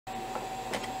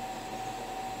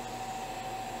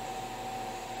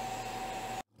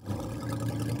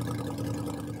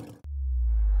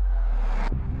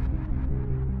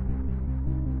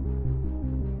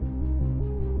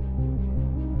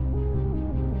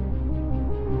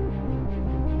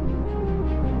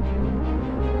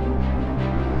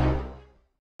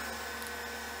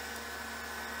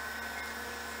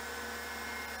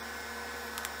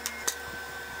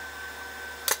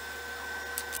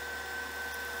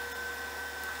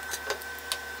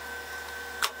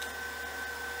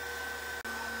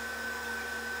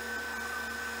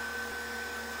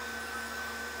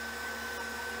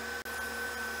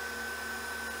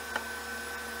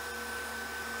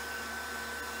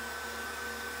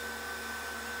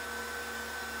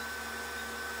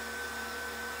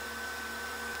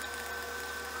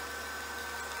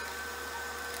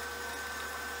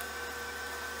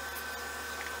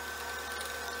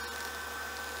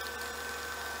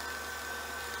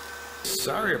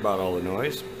Sorry about all the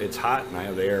noise. It's hot and I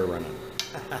have the air running.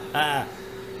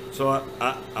 So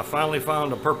I finally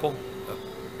found a purple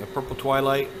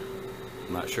twilight.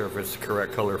 I'm not sure if it's the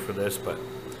correct color for this, but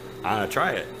I'm gonna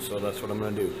try it. So that's what I'm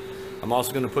gonna do. I'm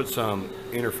also gonna put some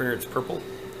interference purple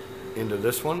into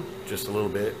this one, just a little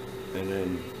bit, and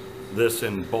then this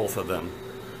in both of them.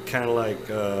 Kind of like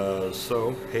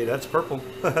so. Hey, that's purple.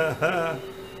 The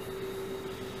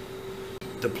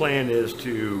plan is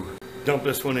to dump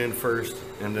this one in first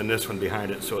and then this one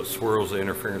behind it so it swirls the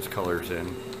interference colors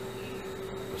in,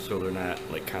 so they're not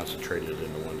like concentrated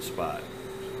into one spot.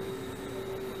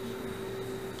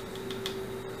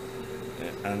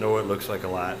 I know it looks like a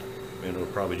lot and it'll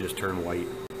probably just turn white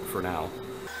for now.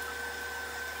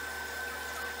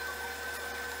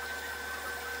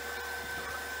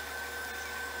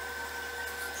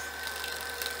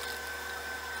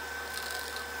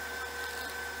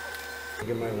 I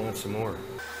think I might want some more.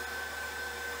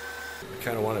 I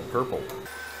kind of wanted purple.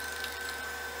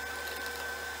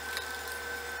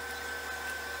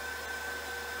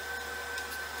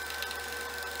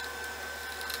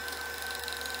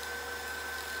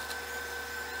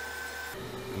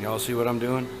 Y'all see what I'm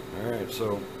doing? Alright,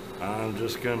 so I'm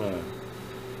just gonna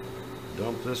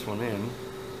dump this one in.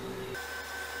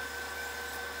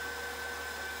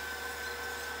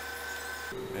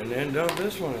 And then dump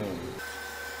this one in.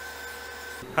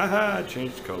 Haha, I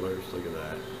changed colors. Look at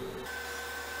that.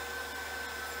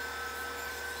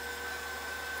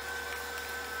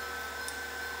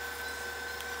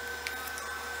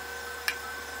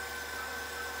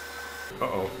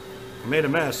 Uh-oh. I made a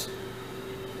mess.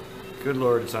 Good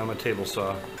Lord, it's on my table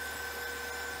saw.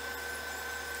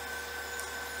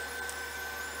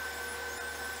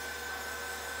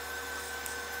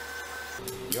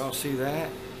 Y'all see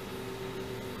that?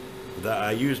 That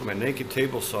I used my naked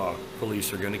table saw.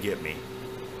 Police are gonna get me.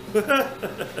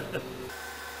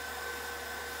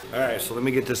 Alright, so let me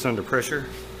get this under pressure.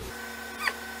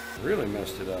 Really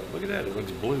messed it up. Look at that, it looks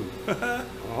blue.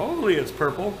 Hopefully it's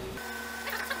purple.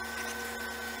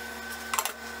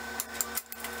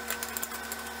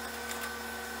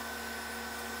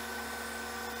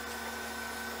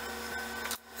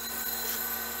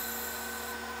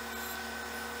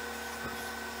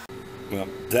 Well,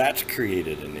 that's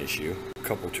created an issue. A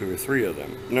couple, 2 or 3 of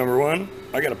them. Number one,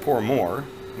 I gotta pour more.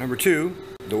 Number two,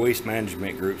 the waste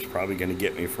management group's probably gonna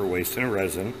get me for wasting a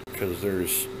resin because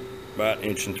there's about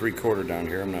 1 3/4 down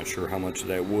here. I'm not sure how much of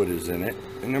that wood is in it.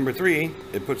 And number three,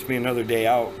 it puts me another day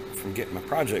out from getting my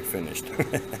project finished.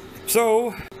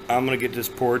 So I'm gonna get this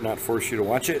poured, not force you to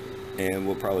watch it, and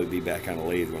we'll probably be back on the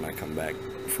lathe when I come back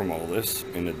from all this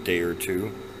in a day or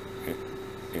two,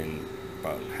 in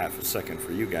about half a second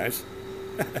for you guys.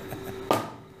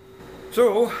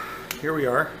 So here we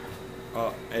are.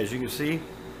 As you can see,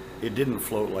 it didn't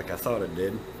float like I thought it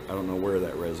did. I don't know where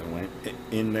that resin went.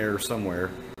 In there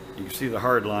somewhere. You can see the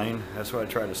hard line. That's why I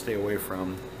try to stay away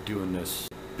from doing this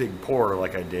big pour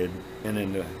like I did, and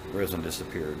then the resin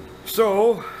disappeared.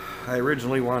 So I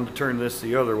originally wanted to turn this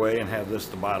the other way and have this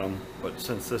the bottom, but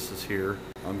since this is here,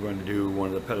 I'm going to do one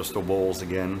of the pedestal bowls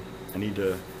again. I need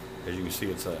to, as you can see,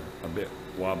 it's a bit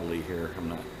wobbly here. I'm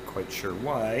not quite sure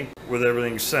why. With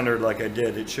everything centered like I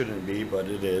did, it shouldn't be, but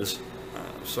it is.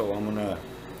 So I'm gonna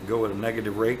go with a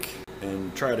negative rake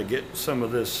and try to get some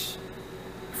of this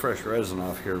fresh resin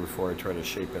off here before I try to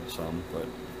shape it some, but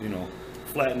you know,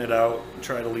 flatten it out,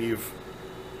 try to leave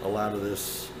a lot of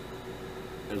this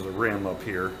as a rim up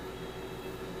here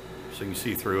so you can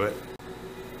see through it.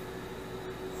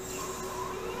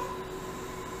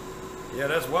 Yeah,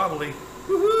 that's wobbly.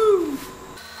 Woohoo!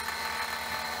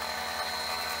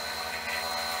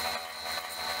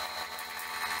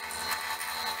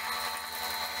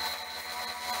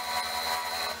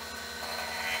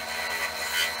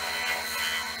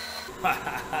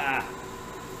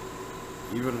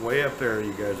 Even way up there,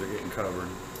 you guys are getting covered.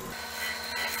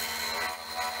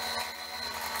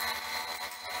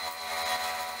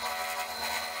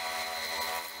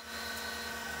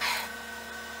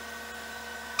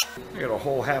 I got a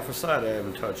whole half a side I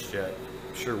haven't touched yet.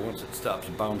 I'm sure once it stops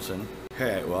bouncing.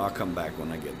 Alright, well, I'll come back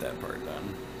when I get that part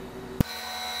done.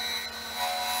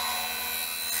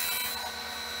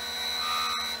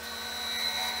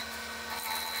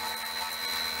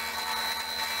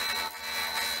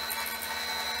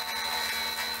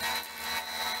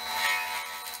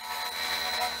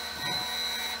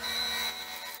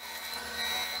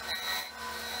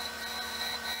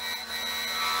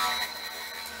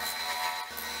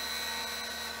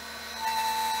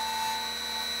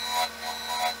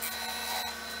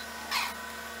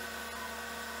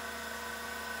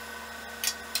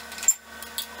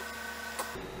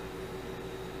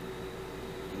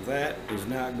 that is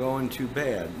not going too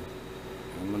bad.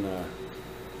 I'm gonna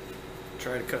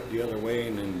try to cut the other way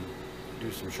and then do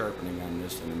some sharpening on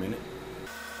this in a minute.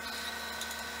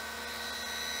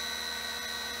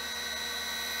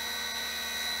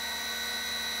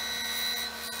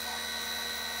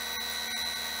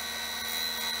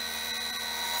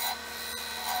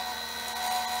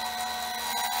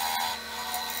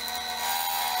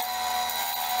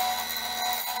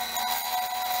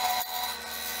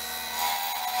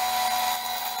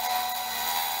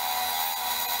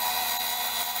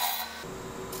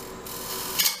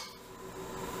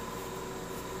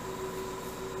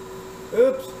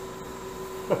 Oops.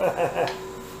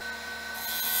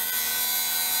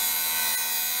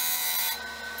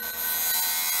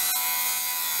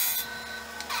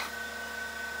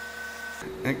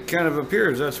 It kind of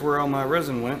appears that's where all my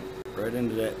resin went, right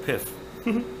into that pith.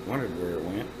 Wondered where it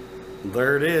went.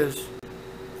 There it is.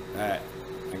 Alright,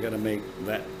 I gotta make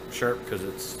that sharp because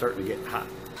it's starting to get hot.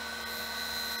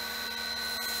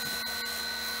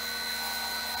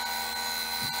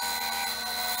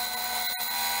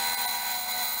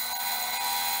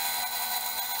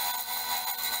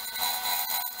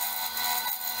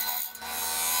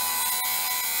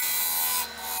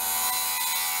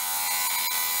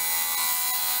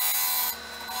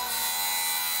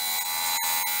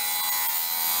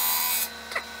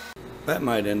 That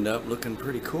might end up looking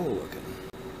pretty cool looking.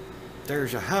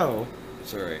 There's a hoe.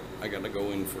 It's alright, I gotta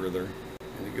go in further.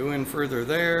 And to go in further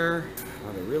there,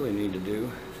 what I really need to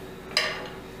do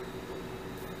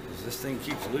is this thing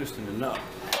keeps loosening up.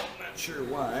 Not sure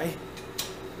why,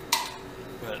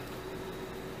 but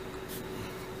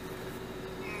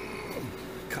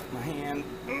cut my hand.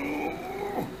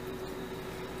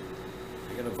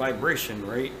 I got a vibration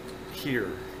right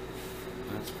here.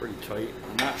 That's pretty tight.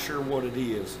 I'm not sure what it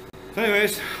is. So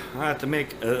anyways, I'll have to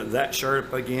make that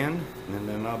sharp again, and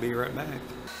then I'll be right back.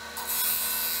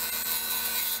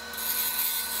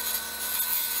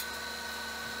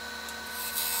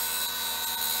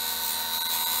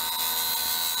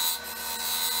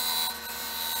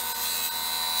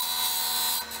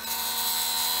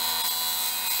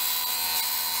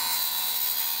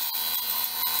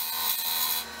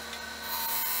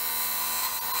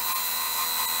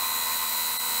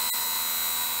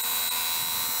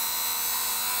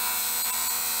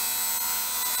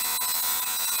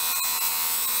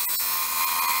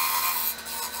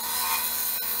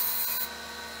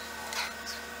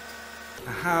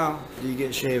 How do you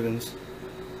get shavings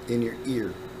in your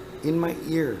ear? In my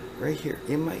ear, right here,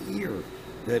 in my ear.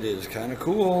 That is kind of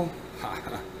cool.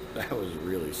 That was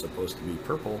really supposed to be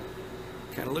purple.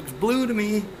 Kind of looks blue to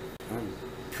me.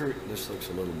 This looks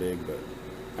a little big, but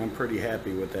I'm pretty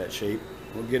happy with that shape.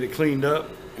 We'll get it cleaned up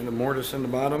and the mortise in the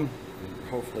bottom. And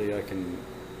hopefully I think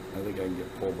I can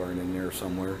get pole barn in there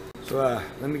somewhere. So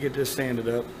let me get this sanded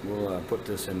up. We'll put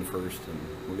this in first and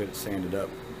we'll get it sanded up.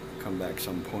 Come back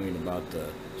some point about the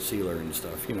sealer and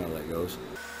stuff. You know how that goes.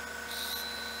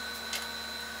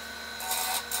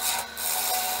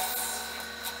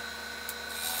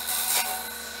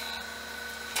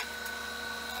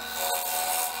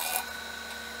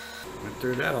 I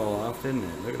threw that all off, didn't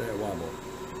it? Look at that wobble.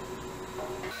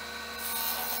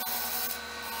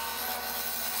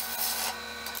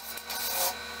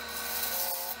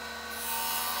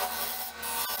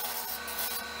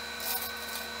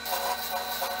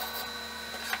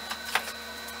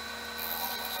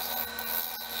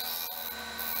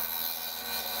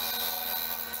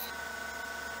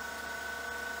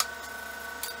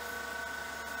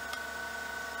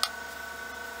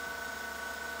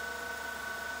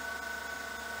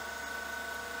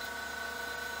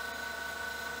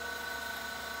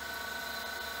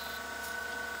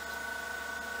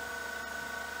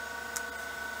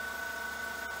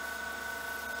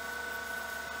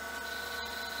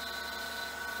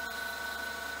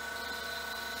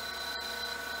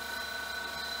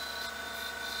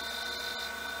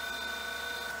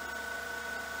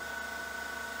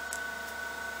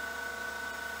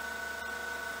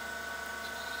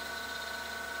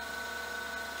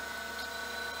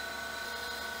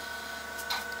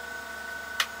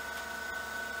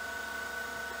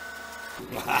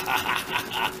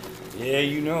 Yeah,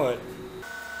 you know it.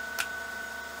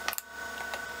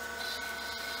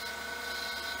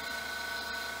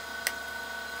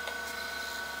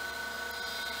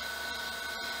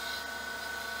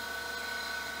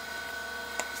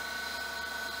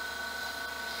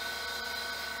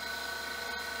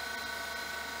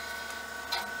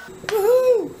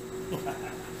 Woohoo!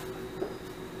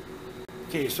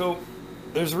 Okay, so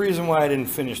there's a reason why I didn't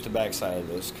finish the backside of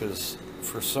this, because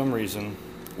for some reason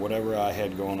whatever I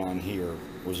had going on here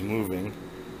was moving,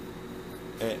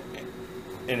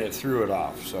 and it threw it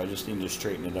off, so I just need to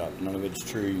straighten it up. None of it's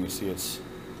true. You can see it's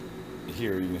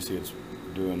here, you can see it's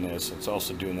doing this. It's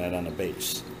also doing that on the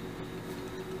base.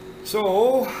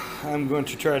 So I'm going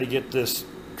to try to get this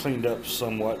cleaned up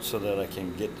somewhat so that I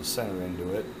can get the center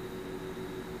into it,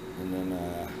 and then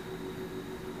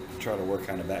try to work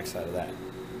on the back side of that.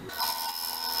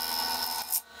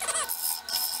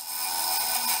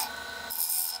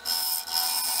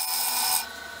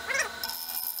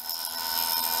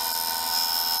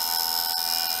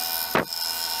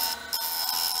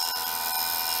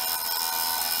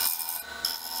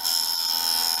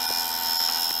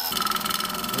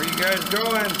 Where you guys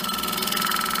going?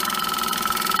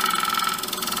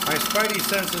 My spidey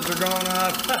senses are going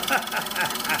off.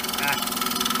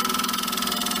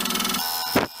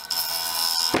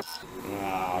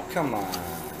 Oh, come on.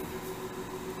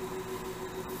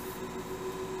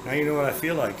 Now you know what I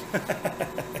feel like.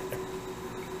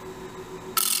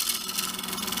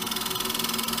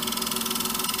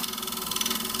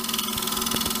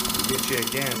 Get you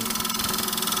again.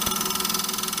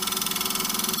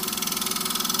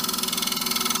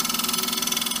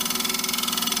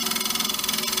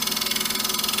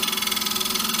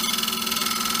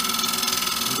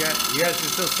 You guys can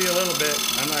still see a little bit.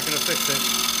 I'm not going to fix it.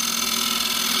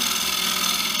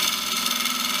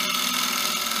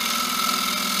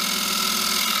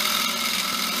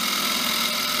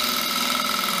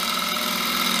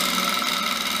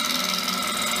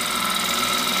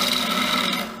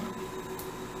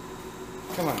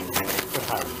 Come on, man. Quit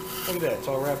hiding. Look at that. It's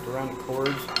all wrapped around the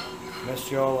cords.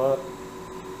 Messed y'all up.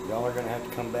 Y'all are going to have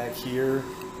to come back here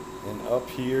and up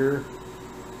here.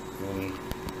 And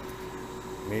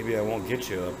maybe I won't get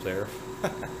you up there.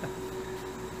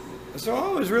 So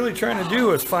all I was really trying to do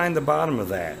was find the bottom of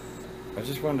that. I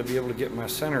just wanted to be able to get my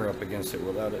center up against it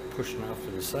without it pushing off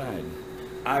to the side.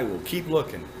 I will keep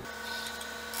looking.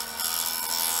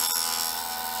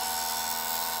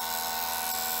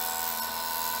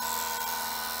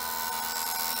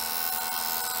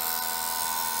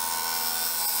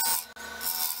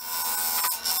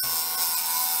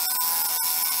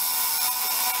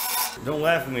 Don't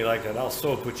laugh at me like that. I'll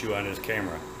still put you on this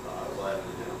camera. I was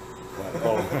laughing at him.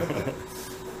 Oh.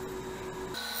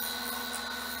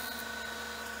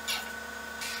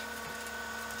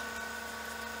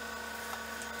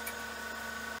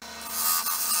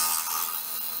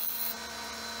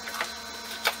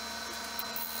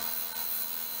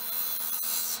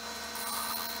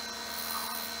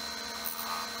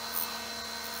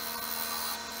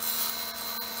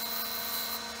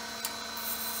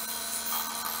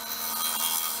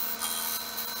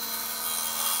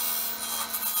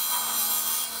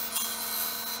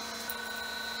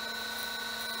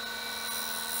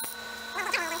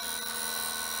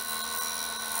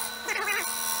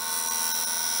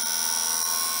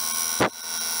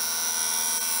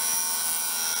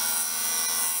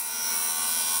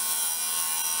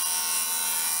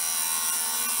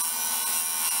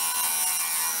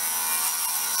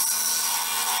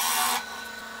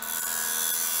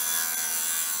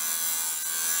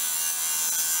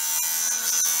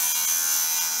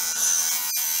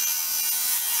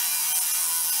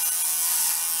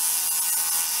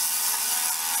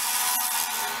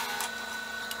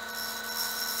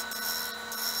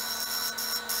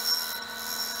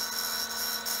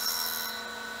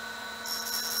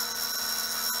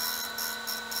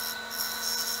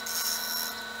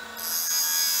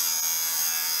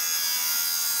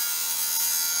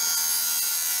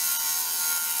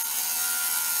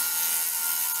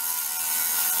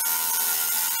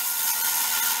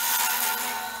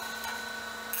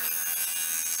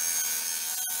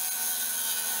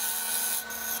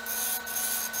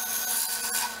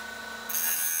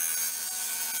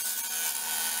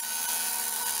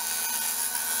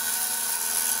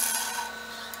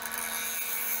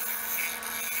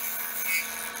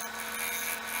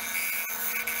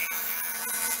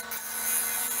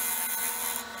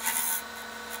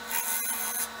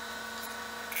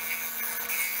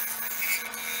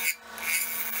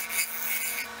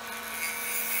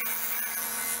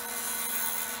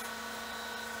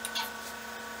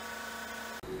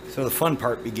 So the fun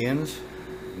part begins.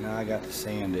 Now I got to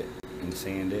sand it and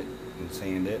sand it and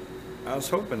sand it. I was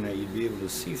hoping that you'd be able to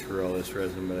see through all this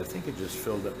resin, but I think it just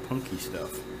filled up punky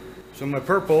stuff. So my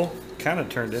purple kind of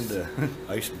turned into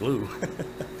ice blue.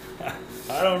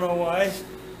 I don't know why.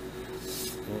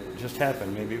 It just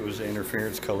happened. Maybe it was the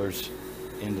interference colors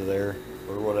into there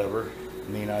or whatever. I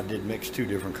mean, I did mix two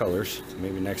different colors. So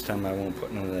maybe next time I won't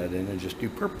put none of that in and just do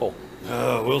purple.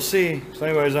 We'll see. So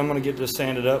anyways, I'm going to get this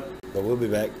sanded up, but we'll be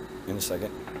back in a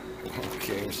second.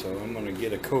 Okay, so I'm going to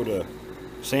get a coat of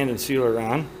sand and sealer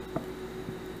on,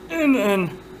 and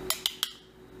then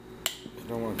I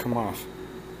don't want to come off.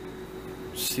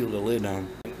 Seal the lid on,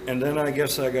 and then I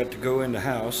guess I got to go in the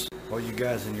house. All you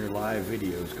guys in your live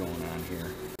videos going on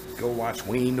here, go watch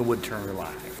Wayne the Woodturner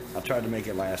live. I tried to make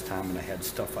it last time and I had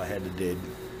stuff I had to dig.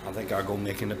 I think I'll go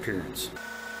make an appearance.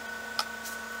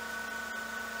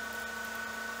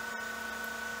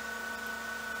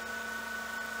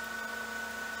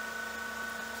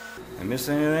 I miss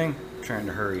anything? I'm trying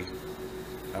to hurry.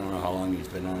 I don't know how long he's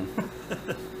been on.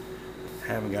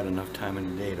 Haven't got enough time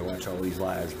in the day to watch all these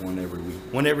lives, one every week.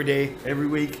 One every day, every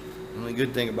week. The only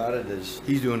good thing about it is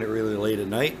he's doing it really late at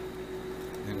night.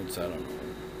 And it's, I don't know,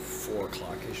 4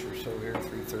 o'clock-ish or so here,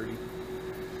 3:30.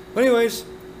 But anyways,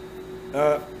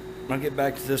 I'll get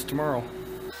back to this tomorrow.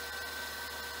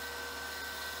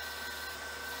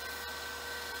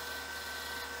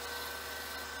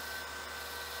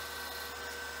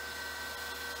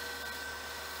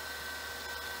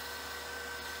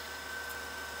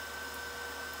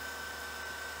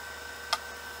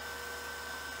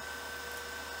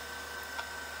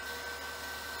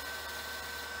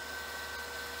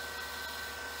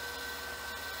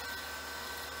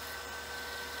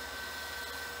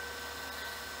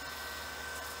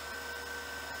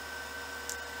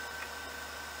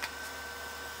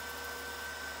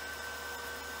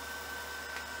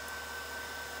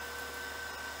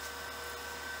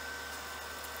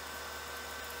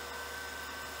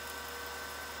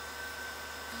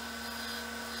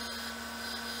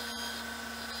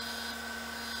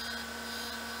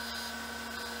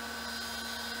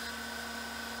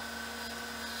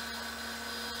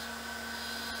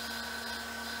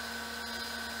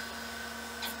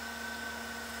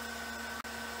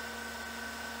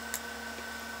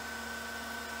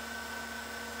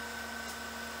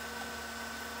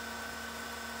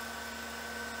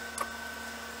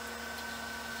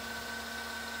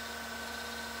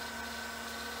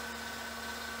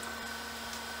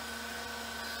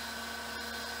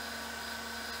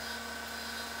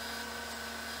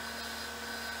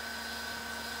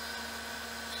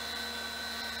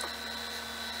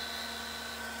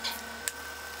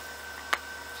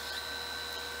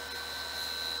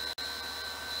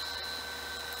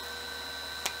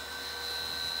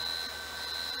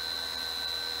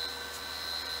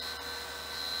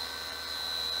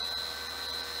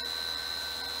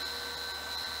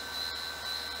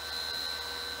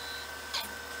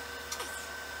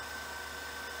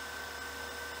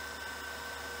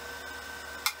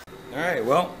 Alright,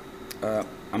 well,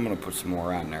 I'm going to put some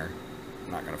more on there.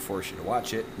 I'm not going to force you to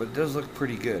watch it, but it does look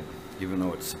pretty good, even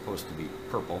though it's supposed to be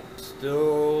purple.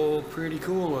 Still pretty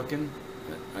cool looking.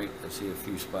 I see a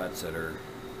few spots that are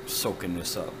soaking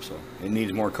this up, so it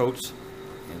needs more coats,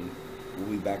 and we'll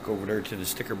be back over there to the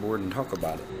sticker board and talk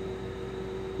about it.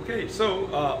 Okay, so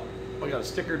I got a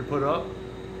sticker to put up.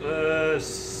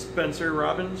 Spencer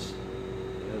Robbins.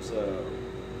 As,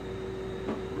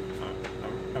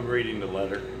 I'm reading the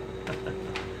letter.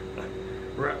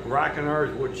 Rockin' R's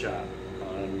Woodshop.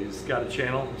 He's got a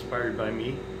channel inspired by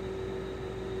me.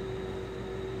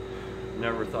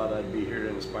 Never thought I'd be here to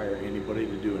inspire anybody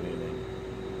to do anything,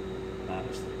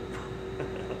 honestly.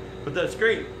 But that's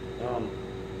great.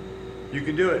 You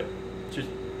can do it. Just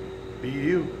be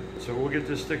you. So we'll get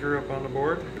this sticker up on the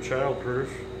board. Childproof,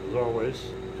 as always.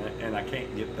 And I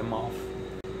can't get them off.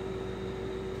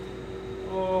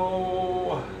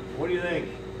 Oh, what do you think?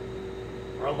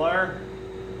 Our there?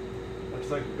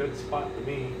 Looks like a good spot to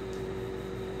me.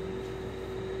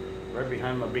 Right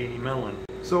behind my baby melon.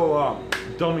 So,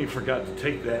 dummy forgot to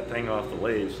take that thing off the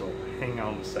lathe, so hang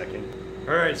on a second.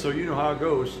 Alright, so you know how it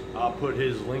goes. I'll put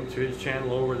his link to his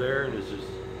channel over there, and there's just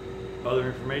other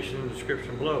information in the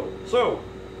description below. So,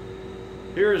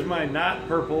 here's my not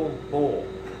purple bowl.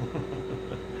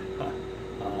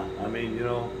 I mean, you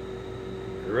know,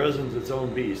 the resin's its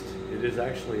own beast. It is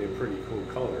actually a pretty cool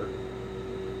color.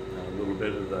 A little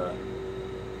bit of the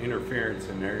interference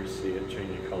in there. You see it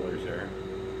changing colors there.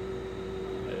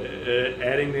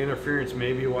 Adding the interference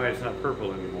may be why it's not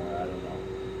purple anymore. I don't know.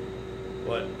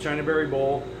 But China Berry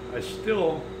Bowl, I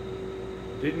still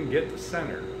didn't get the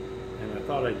center. And I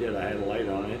thought I did. I had a light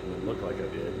on it and it looked like I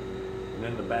did. And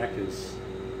then the back is,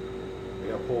 I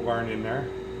got pole barn in there.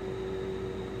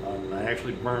 I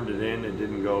actually burned it in. It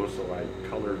didn't go, so I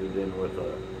colored it in with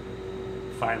a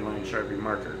fine line Sharpie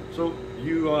marker. So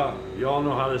you all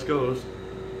know how this goes.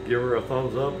 Give her a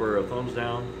thumbs up or a thumbs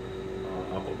down.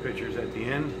 I'll put pictures at the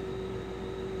end.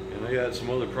 And I got some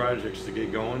other projects to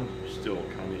get going. Still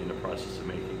kind of in the process of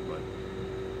making, but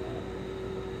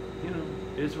you know,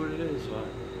 it is what it is.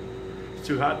 It's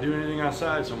too hot to do anything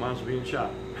outside, so mine's being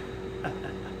shot. So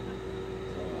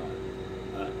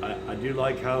I do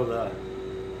like how the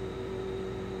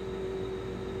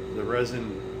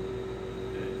resin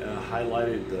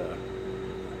highlighted the,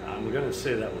 I'm gonna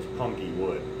say that was punky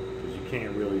wood, because you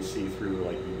can't really see through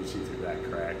like you can see through that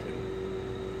crack.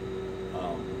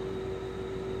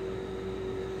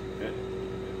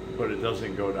 But it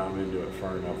doesn't go down into it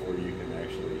far enough where you can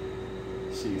actually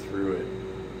see through it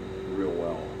real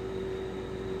well.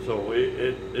 So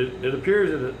it appears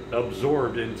that it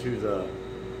absorbed into the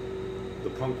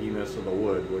punkiness of the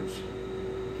wood, which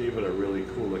gave it a really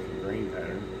cool looking grain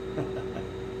pattern.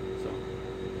 So,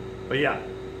 but yeah,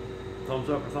 thumbs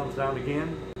up or thumbs down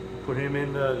again. Put him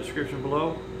in the description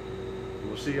below.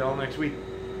 We'll see y'all next week.